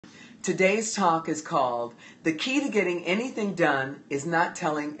Today's talk is called, The Key to Getting Anything Done is Not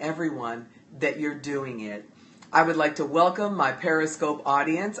Telling Everyone That You're Doing It. I would like to welcome my Periscope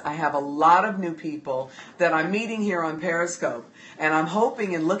audience. I have a lot of new people that I'm meeting here on Periscope, and I'm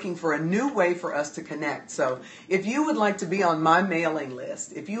hoping and looking for a new way for us to connect. So if you would like to be on my mailing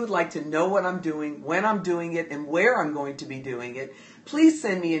list, if you would like to know what I'm doing, when I'm doing it, and where I'm going to be doing it, please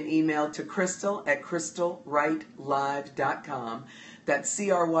send me an email to crystal@crystalwrightlive.com. That's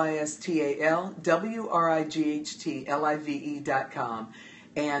CRYSTALWRIGHTLIVE.com.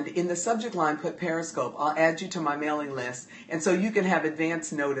 And in the subject line, put Periscope. I'll add you to my mailing list, and so you can have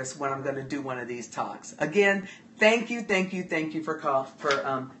advance notice when I'm going to do one of these talks. Again, thank you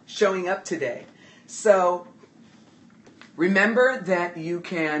for showing up today. So remember that you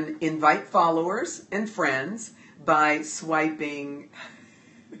can invite followers and friends by swiping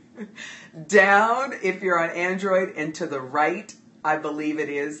down if you're on Android and to the right, I believe it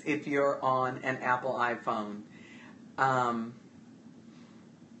is, if you're on an Apple iPhone.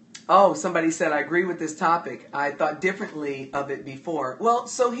 Oh, somebody said, I agree with this topic. I thought differently of it before. Well,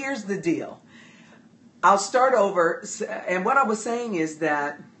 so here's the deal. I'll start over. And what I was saying is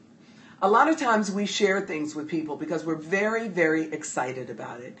that a lot of times we share things with people because we're very, very excited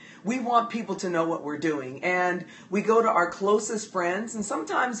about it. We want people to know what we're doing. And we go to our closest friends, and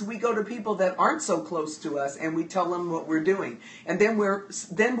sometimes we go to people that aren't so close to us, and we tell them what we're doing. And then we're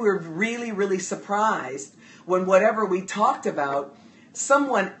really, really surprised when whatever we talked about,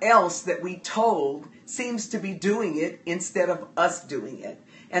 someone else that we told seems to be doing it instead of us doing it.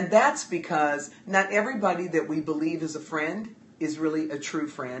 And that's because not everybody that we believe is a friend is really a true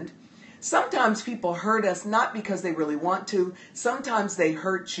friend. Sometimes people hurt us not because they really want to. Sometimes they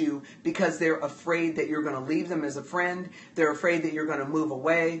hurt you because they're afraid that you're going to leave them as a friend. They're afraid that you're going to move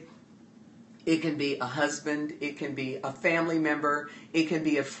away. It can be a husband. It can be a family member. It can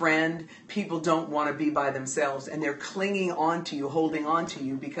be a friend. People don't want to be by themselves, and they're clinging on to you, holding on to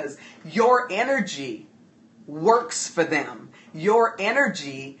you because your energy works for them. Your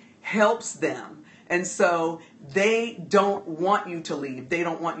energy helps them. And so they don't want you to leave. They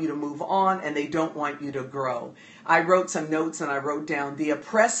don't want you to move on, and they don't want you to grow. I wrote some notes, and I wrote down the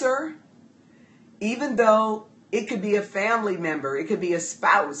oppressor, even though it could be a family member, it could be a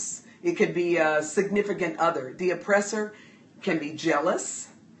spouse, it could be a significant other. The oppressor can be jealous.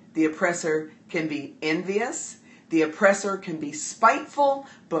 The oppressor can be envious. The oppressor can be spiteful,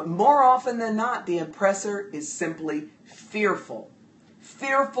 but more often than not, the oppressor is simply fearful.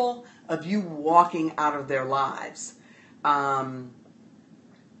 Fearful of you walking out of their lives.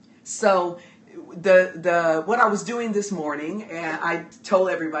 So what I was doing this morning, and I told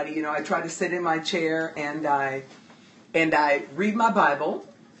everybody, I try to sit in my chair and I read my Bible.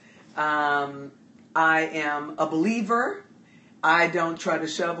 I am a believer. I don't try to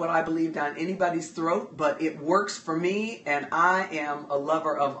shove what I believe down anybody's throat, but it works for me, and I am a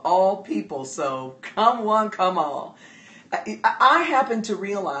lover of all people. So come one, come all. I happen to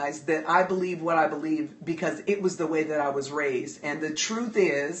realize that I believe what I believe because it was the way that I was raised. And the truth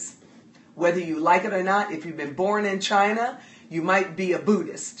is, whether you like it or not, if you've been born in China, you might be a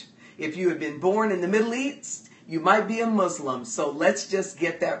Buddhist. If you have been born in the Middle East, you might be a Muslim. So let's just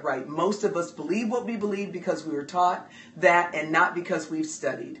get that right. Most of us believe what we believe because we were taught that and not because we've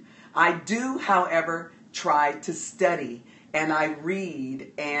studied. I do, however, try to study, and I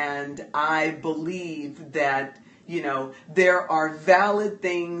read, and I believe that there are valid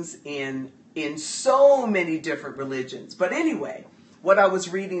things in so many different religions. But anyway, what I was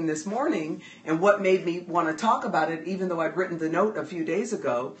reading this morning and what made me want to talk about it, even though I'd written the note a few days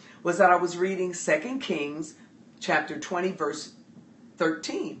ago, was that I was reading 2 Kings chapter 20, verse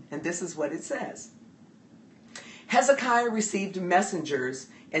 13. And this is what it says. Hezekiah received messengers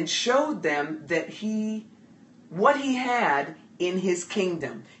and showed them what he had in his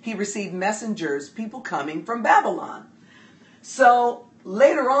kingdom. He received messengers, people coming from Babylon. So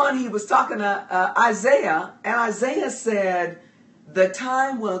later on, he was talking to Isaiah, and Isaiah said, the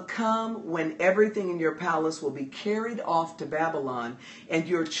time will come when everything in your palace will be carried off to Babylon, and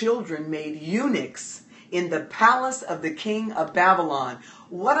your children made eunuchs in the palace of the king of Babylon.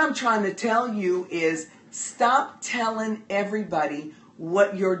 What I'm trying to tell you is stop telling everybody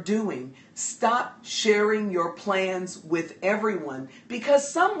what you're doing. Stop sharing your plans with everyone,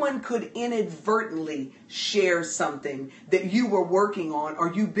 because someone could inadvertently share something that you were working on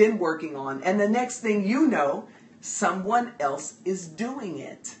or you've been working on, and the next thing you know, someone else is doing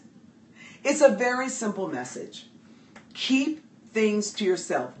it. It's a very simple message. Keep things to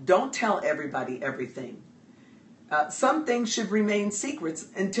yourself. Don't tell everybody everything. Some things should remain secrets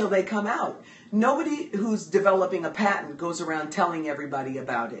until they come out. Nobody who's developing a patent goes around telling everybody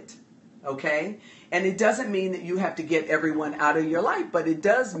about it. okay? And it doesn't mean that you have to get everyone out of your life, but it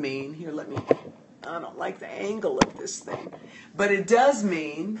does mean, I don't like the angle of this thing, but it does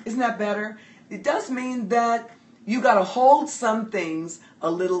mean, isn't that better? It does mean that you got to hold some things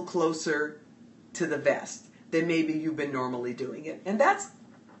a little closer to the vest than maybe you've been normally doing it. And that's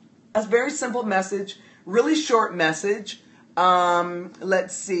a very simple message, really short message.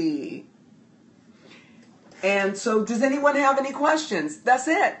 Let's see. And so does anyone have any questions? That's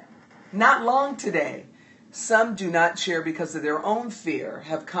it. Not long today. Some do not share because of their own fear,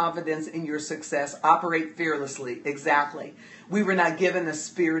 have confidence in your success, operate fearlessly. Exactly. We were not given a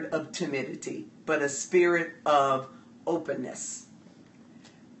spirit of timidity, but a spirit of openness.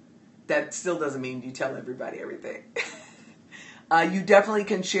 That still doesn't mean you tell everybody everything. You definitely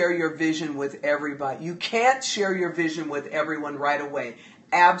can share your vision with everybody. You can't share your vision with everyone right away.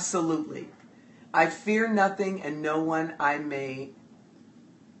 Absolutely. I fear nothing and no one I may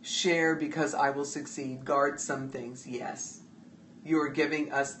share because I will succeed. Guard some things. Yes. You are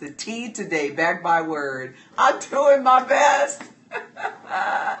giving us the tea today, back by word. I'm doing my best.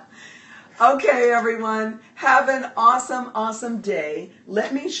 Okay, everyone. Have an awesome, awesome day.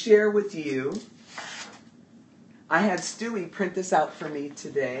 Let me share with you. I had Stewie print this out for me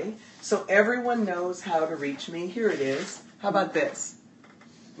today, so everyone knows how to reach me. Here it is. How about this?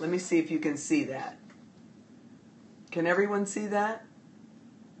 Let me see if you can see that. Can everyone see that?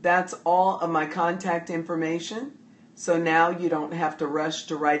 That's all of my contact information. So now you don't have to rush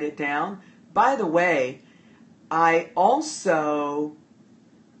to write it down. By the way, I also,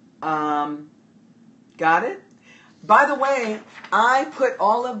 got it? By the way, I put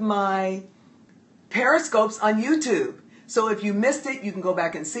all of my Periscopes on YouTube. So if you missed it, you can go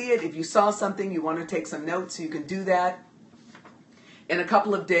back and see it. If you saw something, you want to take some notes, you can do that. In a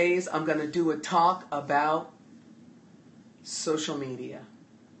couple of days, I'm going to do a talk about social media.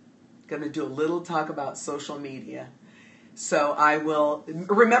 Going to do a little talk about social media. So I will,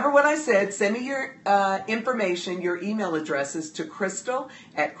 remember what I said, send me your information, your email addresses to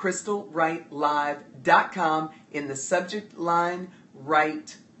crystal@crystalwrightlive.com. In the subject line,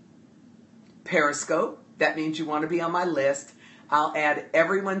 write Periscope. That means you want to be on my list. I'll add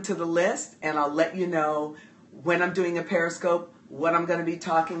everyone to the list and I'll let you know when I'm doing a Periscope, what I'm going to be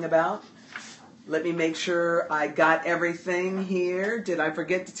talking about. Let me make sure I got everything here. Did I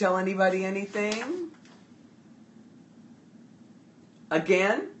forget to tell anybody anything?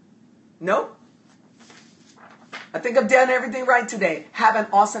 Again? Nope. I think I've done everything right today. Have an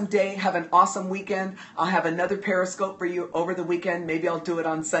awesome day. Have an awesome weekend. I'll have another Periscope for you over the weekend. Maybe I'll do it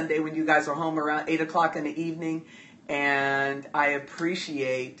on Sunday when you guys are home around 8 o'clock in the evening. And I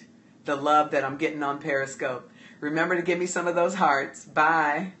appreciate the love that I'm getting on Periscope. Remember to give me some of those hearts.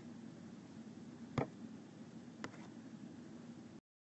 Bye.